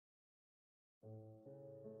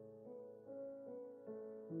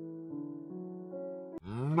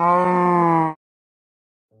Alright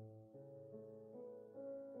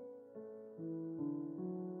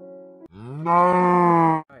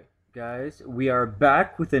guys, we are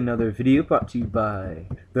back with another video brought to you by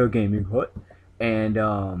TheGamingHut,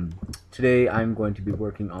 and today I'm going to be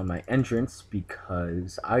working on my entrance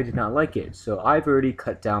because I did not like it. So I've already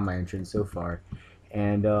cut down my entrance so far,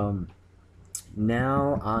 and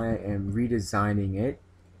now I am redesigning it,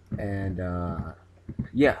 and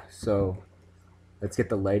yeah, so let's get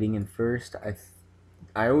the lighting in first.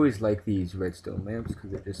 I always like these redstone lamps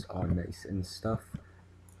because they're just all nice and stuff.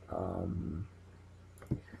 So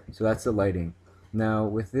that's the lighting. Now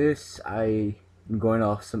with this, I'm going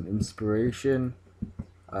off some inspiration.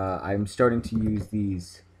 I'm starting to use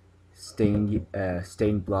these stained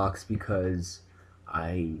blocks because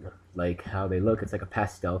I like how they look. It's like a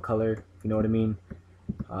pastel color, you know what I mean?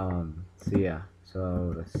 So yeah.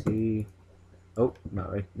 So let's see. Oh,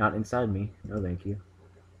 not inside me. No, thank you.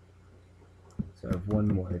 So I have one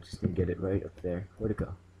more. I just need to get it right up there. Where'd it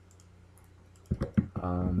go?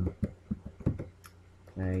 Can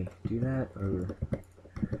I do that, or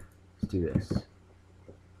let's do this?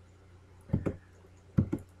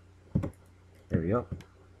 There we go.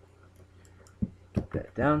 Get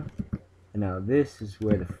that down. And now this is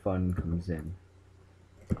where the fun comes in.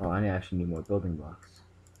 Oh, I actually need more building blocks.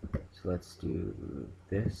 So let's do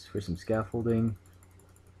this for some scaffolding.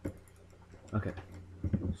 Okay.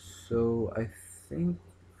 So I think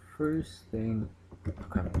first thing,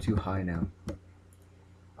 okay, I'm too high now.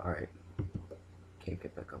 Alright. Can't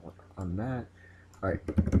get back up on that. Alright.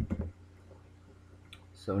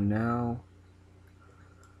 So now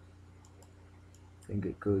I think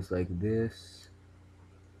it goes like this.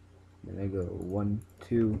 Then I go 1,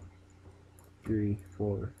 2, 3,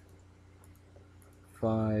 4,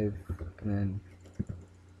 5, and then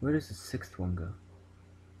where does the sixth one go?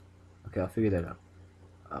 Okay, I'll figure that out.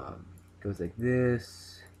 Goes like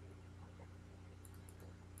this.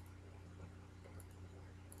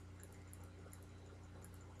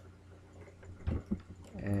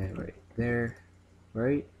 And right there,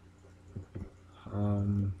 right?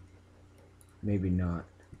 Maybe not.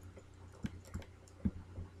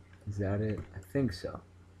 Is that it? I think so.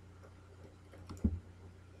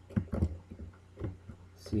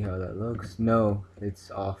 See how that looks? No, it's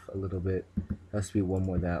off a little bit. Has to be one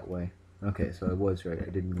more that way. Okay, so I was right. I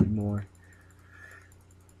didn't need more.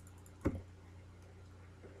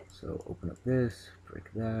 So open up this,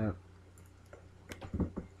 break that.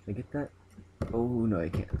 Can I get that? Oh no, I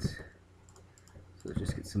can't. So let's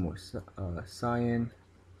just get some more cyan.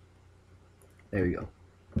 There we go.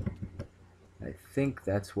 I think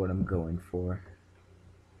that's what I'm going for.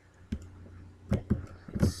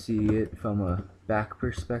 Let's see it from a back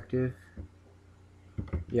perspective.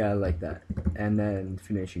 Yeah, I like that. And then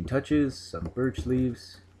finishing touches, some birch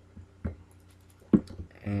leaves.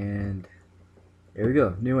 And there we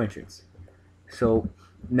go, new entrance. So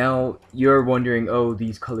now you're wondering, oh,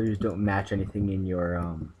 these colors don't match anything in your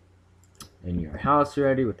house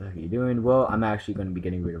already. What the heck are you doing? Well, I'm actually going to be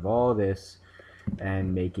getting rid of all this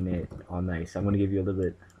and making it all nice. I'm going to give you a little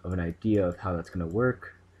bit of an idea of how that's going to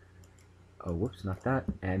work. Oh, whoops, not that.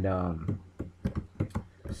 And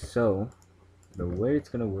so the way it's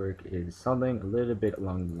going to work is something a little bit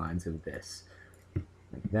along the lines of this,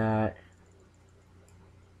 like that.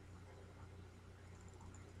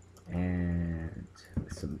 And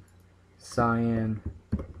some cyan,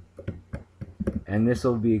 and this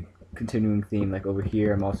will be a continuing theme. Like over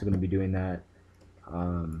here, I'm also going to be doing that.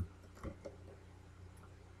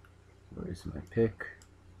 Where's my pick?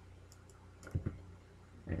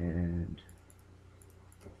 And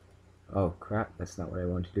oh crap, that's not what I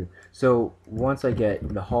wanted to do. So once I get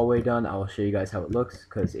the hallway done, I will show you guys how it looks,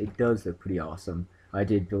 because it does look pretty awesome. I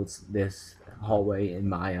did build this hallway in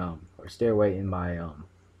my or stairway in my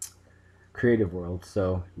creative world,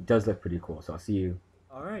 so it does look pretty cool. So I'll see you.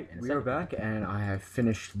 Alright, we are back, and I have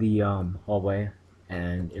finished the hallway,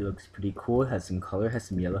 and it looks pretty cool. It has some color, has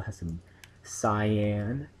some yellow, has some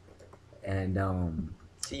cyan, and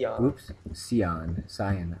Cyan. oops,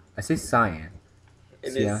 cyan. I say cyan.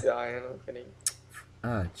 It is cyan, I'm kidding.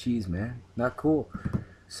 Ah, jeez, man, not cool.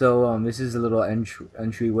 So this is a little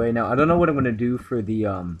entryway. Now I don't know what I'm gonna do for the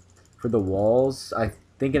walls. I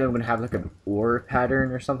thinking I'm gonna have like an ore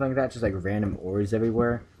pattern or something like that, just like random ores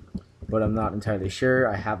everywhere, but I'm not entirely sure.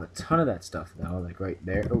 I have a ton of that stuff now, like right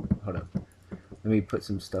there. Oh, hold up, let me put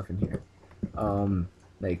some stuff in here.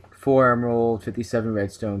 Like 4 emerald, 57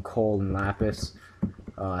 redstone, coal, and lapis.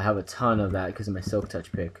 I have a ton of that because of my silk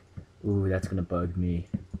touch pick. Ooh, that's gonna bug me.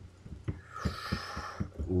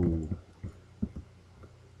 Ooh,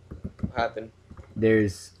 What happened?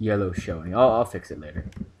 there's yellow showing. I'll fix it later.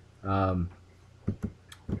 Um,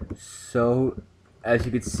 so, as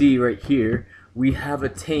you can see right here, we have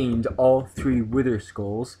attained all 3 Wither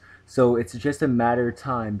Skulls. So it's just a matter of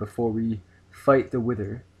time before we fight the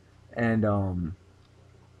Wither. And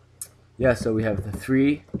yeah, so we have the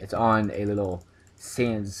 3. It's on a little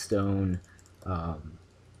sandstone um,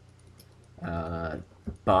 uh,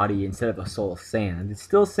 body instead of a soul of sand. It's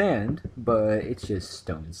still sand, but it's just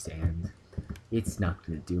stone sand. It's not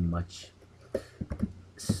going to do much.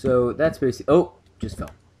 So that's basically... Oh, just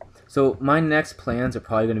fell. So my next plans are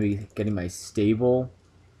probably going to be getting my stable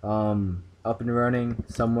up and running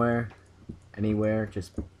somewhere, anywhere,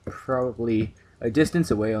 just probably a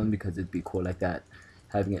distance away, only because it'd be cool like that,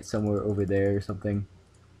 having it somewhere over there or something.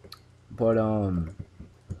 But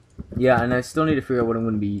yeah, and I still need to figure out what I'm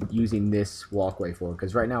going to be using this walkway for,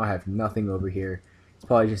 because right now I have nothing over here. It's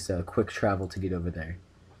probably just a quick travel to get over there.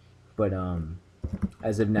 But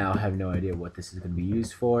as of now, I have no idea what this is going to be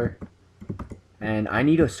used for. And I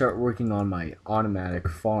need to start working on my automatic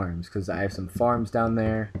farms, because I have some farms down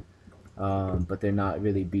there, but they're not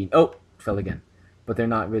really being... Oh, fell again. But they're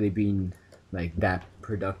not really being like that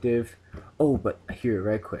productive. Oh, but here,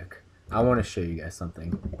 right quick, I want to show you guys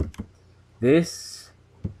something. This,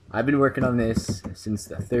 I've been working on this since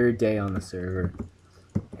the 3rd day on the server,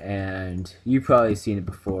 and you've probably seen it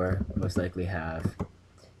before, most likely have.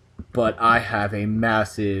 But I have a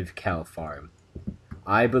massive cow farm.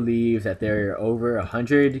 I believe that there are over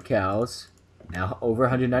 100 cows, now over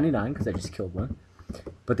 199 because I just killed one,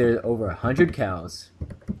 but there are over 100 cows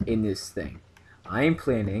in this thing. I am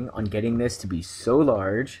planning on getting this to be so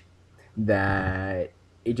large that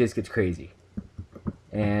it just gets crazy.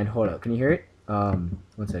 And hold up, can you hear it? 1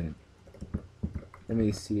 second. Let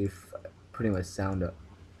me see if putting my sound up.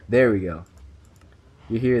 There we go.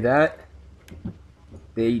 You hear that?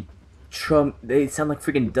 They sound like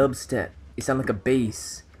freaking dubstep. They sound like a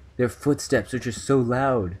bass. Their footsteps are just so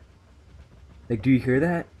loud. Like, do you hear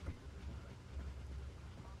that?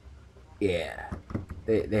 Yeah.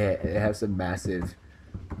 They have some massive,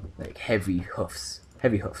 like, heavy hoofs.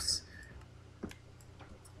 Heavy hoofs.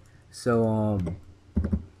 So,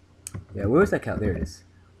 yeah, where was that cow? There it is.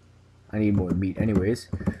 I need more meat anyways.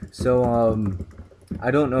 So,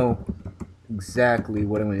 I don't know exactly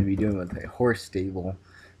what I'm going to be doing with a horse stable,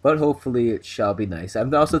 but hopefully it shall be nice.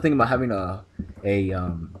 I'm also thinking about having a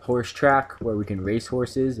horse track where we can race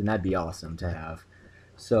horses, and that'd be awesome to have.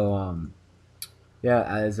 So, yeah,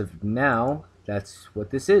 as of now, that's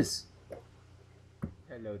what this is.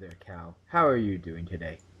 Hello there, cow. How are you doing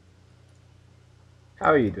today?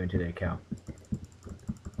 How are you doing today, cow?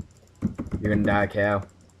 You're gonna die, cow.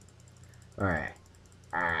 Alright.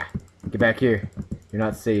 Ah, get back here. You're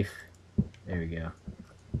not safe. There we go.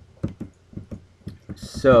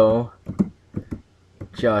 So,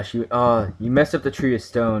 Josh, you messed up the tree of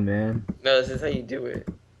stone, man. No, this is how you do it.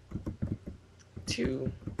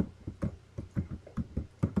 2.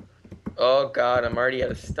 Oh god, I'm already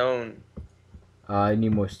out of stone. I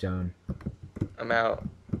need more stone. I'm out.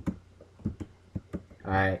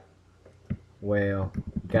 Alright. Well, you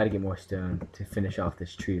gotta get more stone to finish off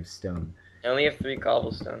this tree of stone. I only have 3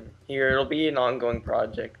 cobblestone. Here, it'll be an ongoing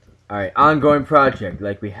project. Alright, ongoing project,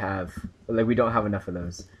 like we don't have enough of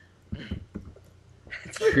those.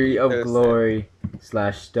 Tree of glory /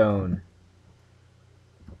 stone.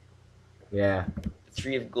 Yeah.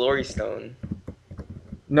 Tree of glory stone.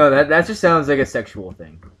 No, that just sounds like a sexual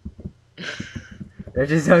thing. That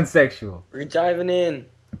just sounds sexual. We're diving in.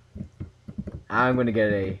 I'm gonna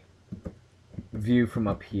get a view from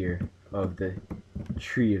up here of the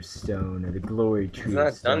tree of stone, or the glory tree of stone.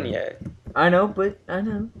 It's not done yet. I know, but I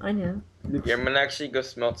know. Here, I'm gonna actually go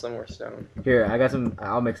smelt some more stone. Here, I got some.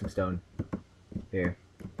 I'll make some stone. Here.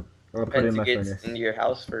 I'll put it in my furnace. Into your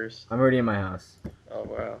house first. I'm already in my house. Oh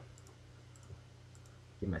wow.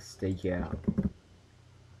 Get my steak out.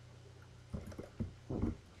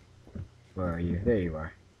 Where are you? There you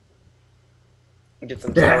are. Get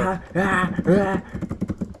some stone.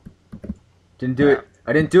 Didn't do it.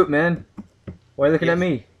 I didn't do it, man. Why are you looking at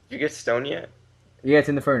me? Did you get stone yet? Yeah, it's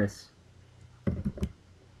in the furnace.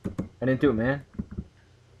 I didn't do it, man.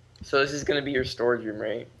 So this is gonna be your storage room,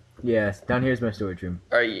 right? Yes, down here's my storage room.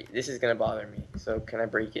 Alright, this is gonna bother me. So can I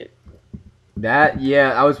break it? That?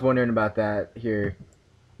 Yeah, I was wondering about that. Here.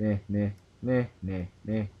 Nah.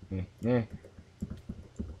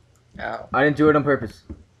 Ow. I didn't do it on purpose.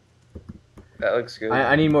 That looks good.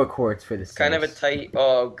 I need more quartz for this. Kind of a tight...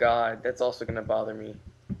 Oh god, that's also gonna bother me.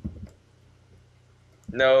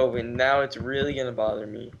 No, and now it's really gonna bother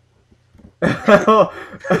me.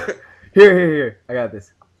 Here. I got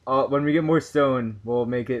this. When we get more stone, we'll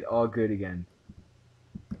make it all good again.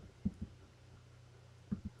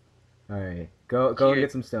 Alright. Go and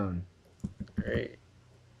get some stone. Right.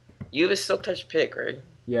 You have a silk touch pick, right?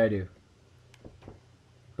 Yeah, I do.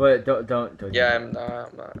 But don't use Yeah, it. I'm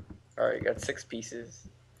not. I'm not. Alright, got 6 pieces.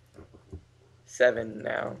 7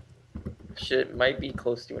 now. Shit, might be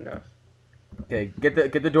close to enough. Okay, get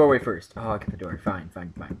the doorway first. Oh, I'll get the door. Fine.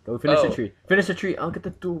 Go finish the Oh, tree. Finish the tree. I'll get the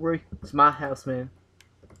doorway. It's my house, man.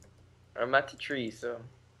 I'm at the tree, so.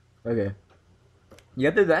 Okay. You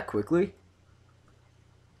got there that quickly?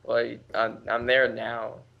 Well, I'm there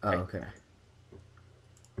now. Oh, okay.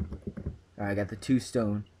 Alright, I got the 2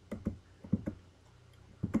 stone.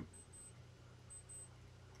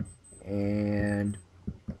 And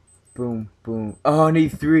boom, boom. Oh, I need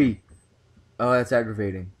 3. Oh, that's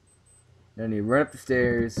aggravating. I need to run up the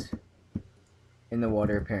stairs in the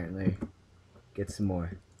water, apparently. Get some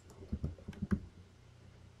more.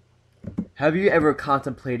 Have you ever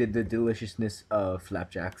contemplated the deliciousness of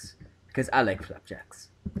flapjacks? Because I like flapjacks.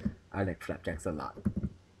 I like flapjacks a lot.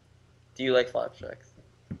 Do you like flapjacks?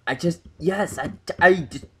 Yes, I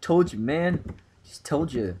just told you, man. Just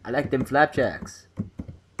told you. I like them flapjacks.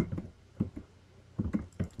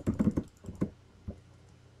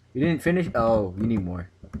 You didn't finish? Oh, you need more.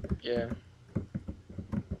 Yeah.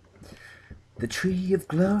 The tree of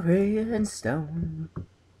glory and stone.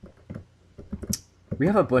 We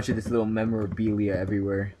have a bunch of this little memorabilia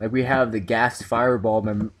everywhere. Like we have the gas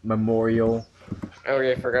fireball memorial. Oh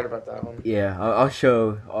yeah, I forgot about that one. Yeah, I'll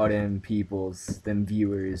show all them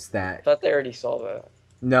viewers I that. thought they already saw that.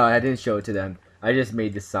 No, I didn't show it to them. I just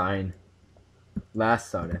made the sign.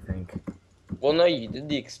 Last side, I think. Well, no, you did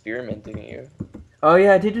the experiment, didn't you? Oh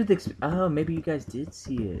yeah, I did do the. Oh, maybe you guys did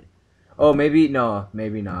see it. Oh, maybe no,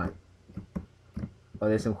 maybe not. Oh,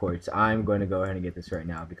 there's some quartz. I'm going to go ahead and get this right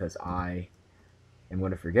now because I am going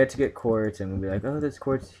to forget to get quartz and we'll be like, oh, there's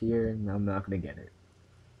quartz here, and I'm not going to get it.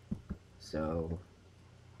 So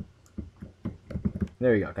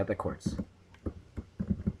there we go. Got the quartz.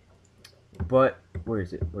 But where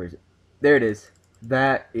is it? Where is it? There it is.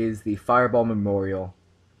 That is the Fireball Memorial,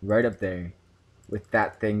 right up there, with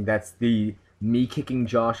that thing. That's the me kicking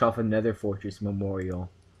Josh off another fortress memorial.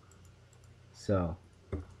 So,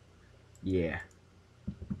 yeah,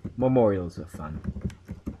 memorials are fun.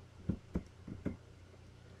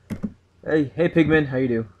 Hey, Pigman, how you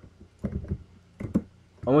do?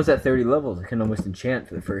 Almost at 30 levels. I can almost enchant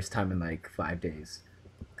for the first time in like 5 days,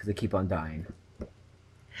 because I keep on dying.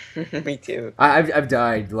 Me too. I've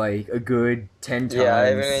died like a good 10 times. Yeah, I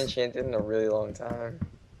haven't enchanted in a really long time.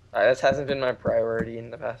 That hasn't been my priority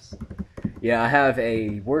in the past. Yeah, I have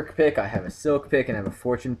a work pick, I have a silk pick, and I have a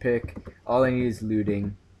fortune pick. All I need is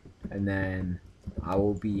looting, and then I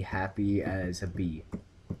will be happy as a bee.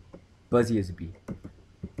 Buzzy as a bee.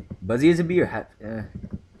 Buzzy as a bee or happy?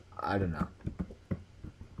 I don't know.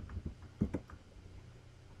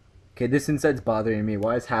 Okay, this inside's bothering me.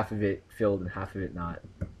 Why is half of it filled and half of it not?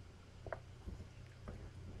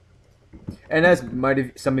 And as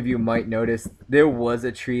some of you might notice, there was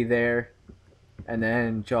a tree there, and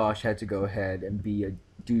then Josh had to go ahead and be a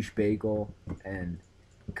douche bagel and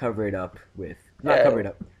cover it up with cover it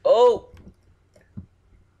up. Oh!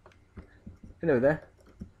 Hello there.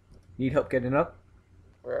 Need help getting up?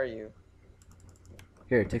 Where are you?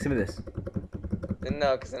 Here, take some of this.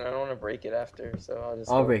 No, because then I don't want to break it after, so I'll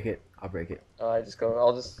just. I'll break it. I'll break it. Oh,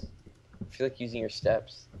 I'll just feel like using your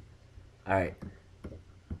steps. All right.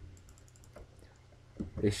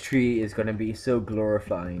 This tree is gonna be so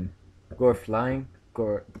glorifying. Glorifying.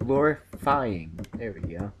 There we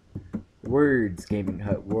go. Words, Gaming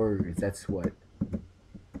Hut. Words. That's what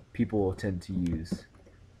people tend to use.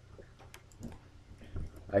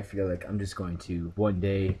 I feel like I'm just going to one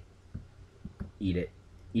day eat it.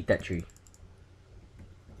 Eat that tree.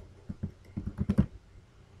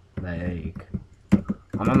 Like.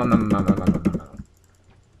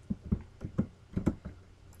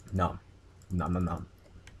 Nom. Nom.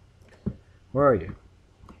 Where are you?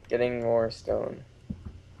 Getting more stone.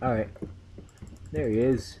 Alright. There he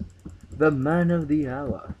is. The man of the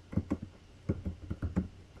hour.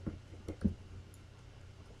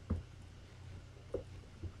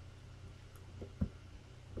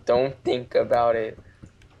 Don't think about it.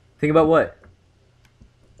 Think about what?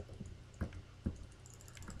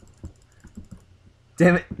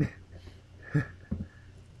 Damn it.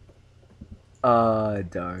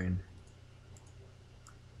 Darn.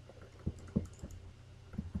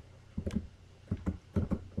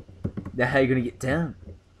 Now how you gonna get down?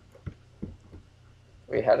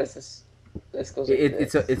 Wait, how does this goes like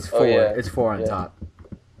It's this? four. Oh, yeah. It's four on Yeah. top.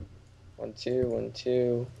 1, 2, 1,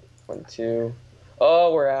 2, 1, 2.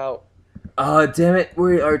 Oh, we're out. Oh damn it!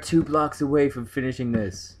 We are 2 blocks away from finishing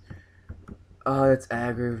this. Oh, that's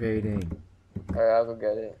aggravating. Alright, I'll go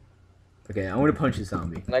get it. Okay, I'm gonna punch the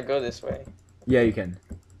zombie. Can I go this way? Yeah, you can.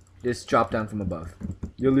 Just drop down from above.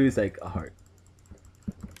 You'll lose like a heart.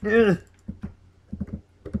 Ugh.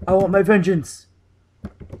 I want my vengeance.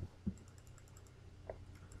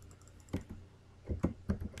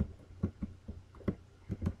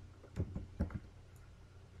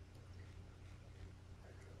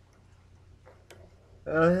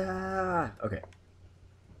 Okay.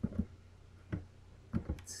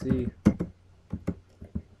 Let's see.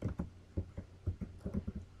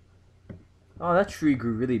 Oh, that tree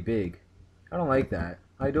grew really big. I don't like that.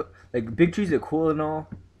 I don't like big trees are cool and all,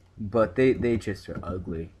 but they just are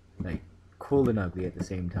ugly. Like cool and ugly at the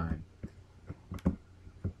same time.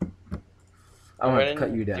 I I'm want to cut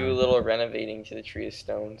gonna you do a down. little renovating to the tree of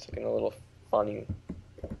stone. It's looking a little funny.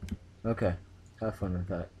 Okay. Have fun with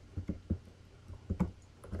that.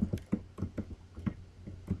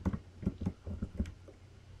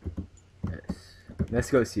 Yes.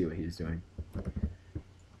 Let's go see what he's doing.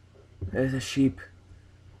 There's a sheep.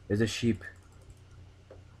 There's a sheep.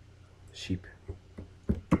 Sheep.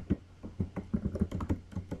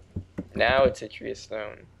 Now it's a tree of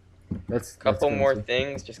stone. That's Couple more fancy.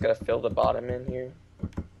 things. Just gotta fill the bottom in here.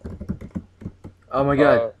 Oh my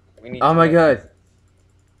god. We need Oh two my more god. pieces.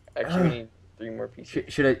 Actually, we need 3 more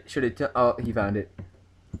pieces. Should I oh, he found it.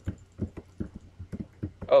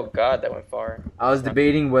 Oh god, that went far. I was It's not-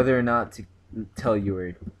 debating whether or not to tell you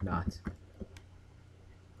or not.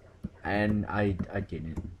 And I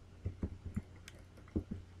didn't.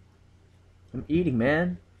 I'm eating,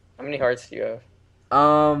 man. How many hearts do you have?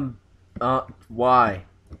 Why?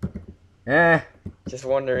 Eh, Just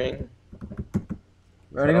wondering.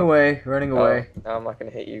 running So- away, running away. Now I'm not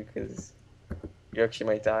gonna hit you because you actually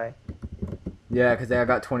might die. Yeah, because I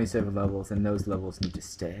got 27 levels, and those levels need to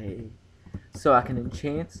stay. So I can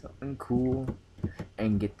enchant something cool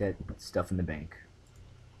and get that stuff in the bank.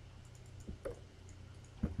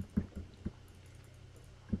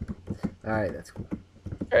 Alright, that's cool.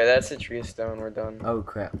 Alright, that's the tree of stone. We're done. Oh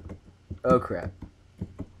crap. Oh crap.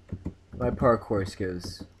 My parkour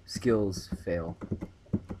skills fail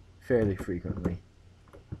fairly frequently.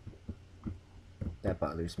 That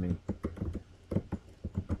bothers me.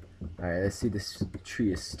 Alright, let's see this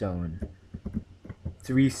tree of stone.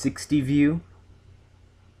 360 view.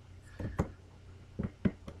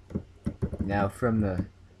 Now from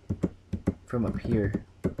up here.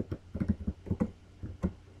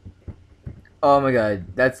 Oh my god,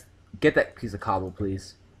 get that piece of cobble,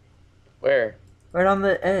 please. Where? Right on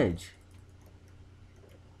the edge.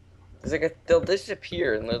 They'll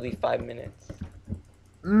disappear in literally 5 minutes.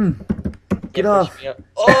 Get Yeah, off. push me up.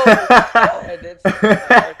 Oh god, that's so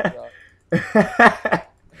bad.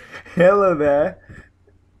 Hello there.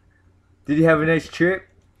 Did you have a nice trip?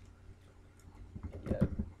 Yeah.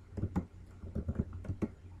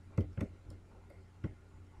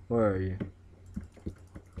 Where are you?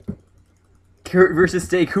 Carrot versus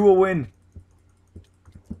steak. Who will win?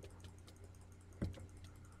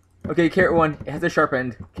 Okay, carrot won. It has a sharp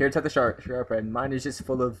end. Carrots have the sharp end. Mine is just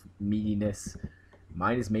full of meatiness.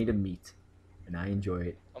 Mine is made of meat, and I enjoy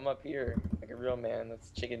it. I'm up here like a real man. That's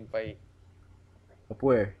chicken fight. Up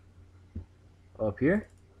where? Oh, up here?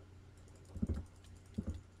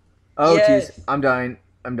 Oh jeez, Yes! I'm dying.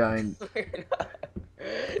 I'm dying. We're not.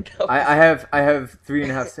 That I was- have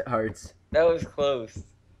 3.5 hearts. That was close.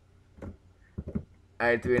 I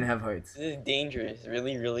had 3.5 hearts. This is dangerous.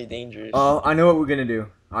 Really, really dangerous. Oh, I know what we're gonna do.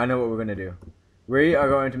 I know what we're gonna do. We are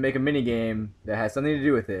going to make a mini game that has something to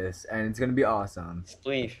do with this, and it's gonna be awesome.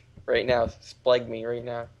 Spleef. Right now. Spleg me right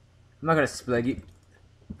now. I'm not gonna spleg you.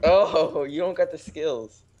 Oh, you don't got the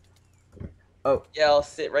skills. Oh. Yeah, I'll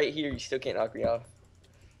sit right here. You still can't knock me off.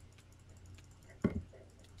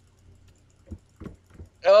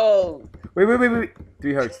 Oh, Wait.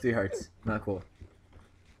 3 hearts. 3 hearts. Not cool.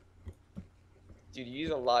 dude, you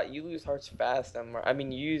use a lot. You lose hearts fast.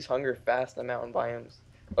 You use hunger fast on mountain biomes.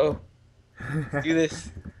 Oh, do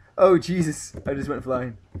this. Oh Jesus! I just went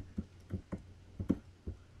flying.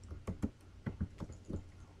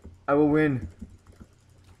 I will win.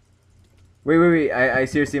 Wait. I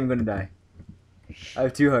seriously am gonna die. I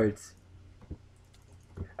have 2 hearts.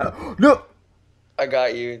 Oh, no! I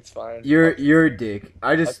got you. It's fine. You're a dick.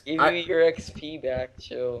 I'll give you your XP back.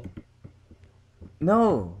 Chill.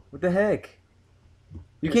 No. What the heck? You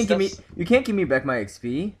Your can't give me. stuff's- You can't give me back my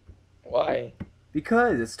XP Why?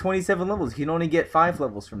 because it's 27 levels. You can only get 5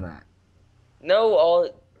 levels from that. No, all.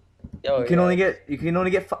 Oh, You can yeah. only get. You can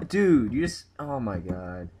only get 5. Dude, you just. Oh my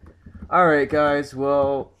god. All right, guys.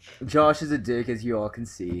 Well, Josh is a dick, as you all can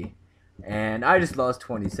see, and I just lost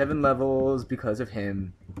 27 levels because of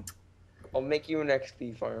him. I'll make you an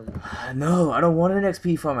XP farm. No, I don't want an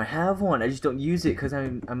XP farm. I have one. I just don't use it because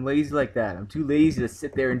I'm lazy like that. I'm too lazy to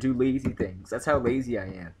sit there and do lazy things. That's how lazy I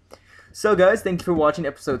am. So guys, thank you for watching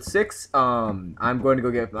episode 6. I'm going to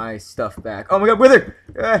go get my stuff back. Oh my god, Wither!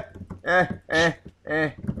 Run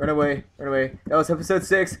away, run away. That was episode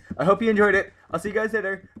 6. I hope you enjoyed it. I'll see you guys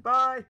later. Bye!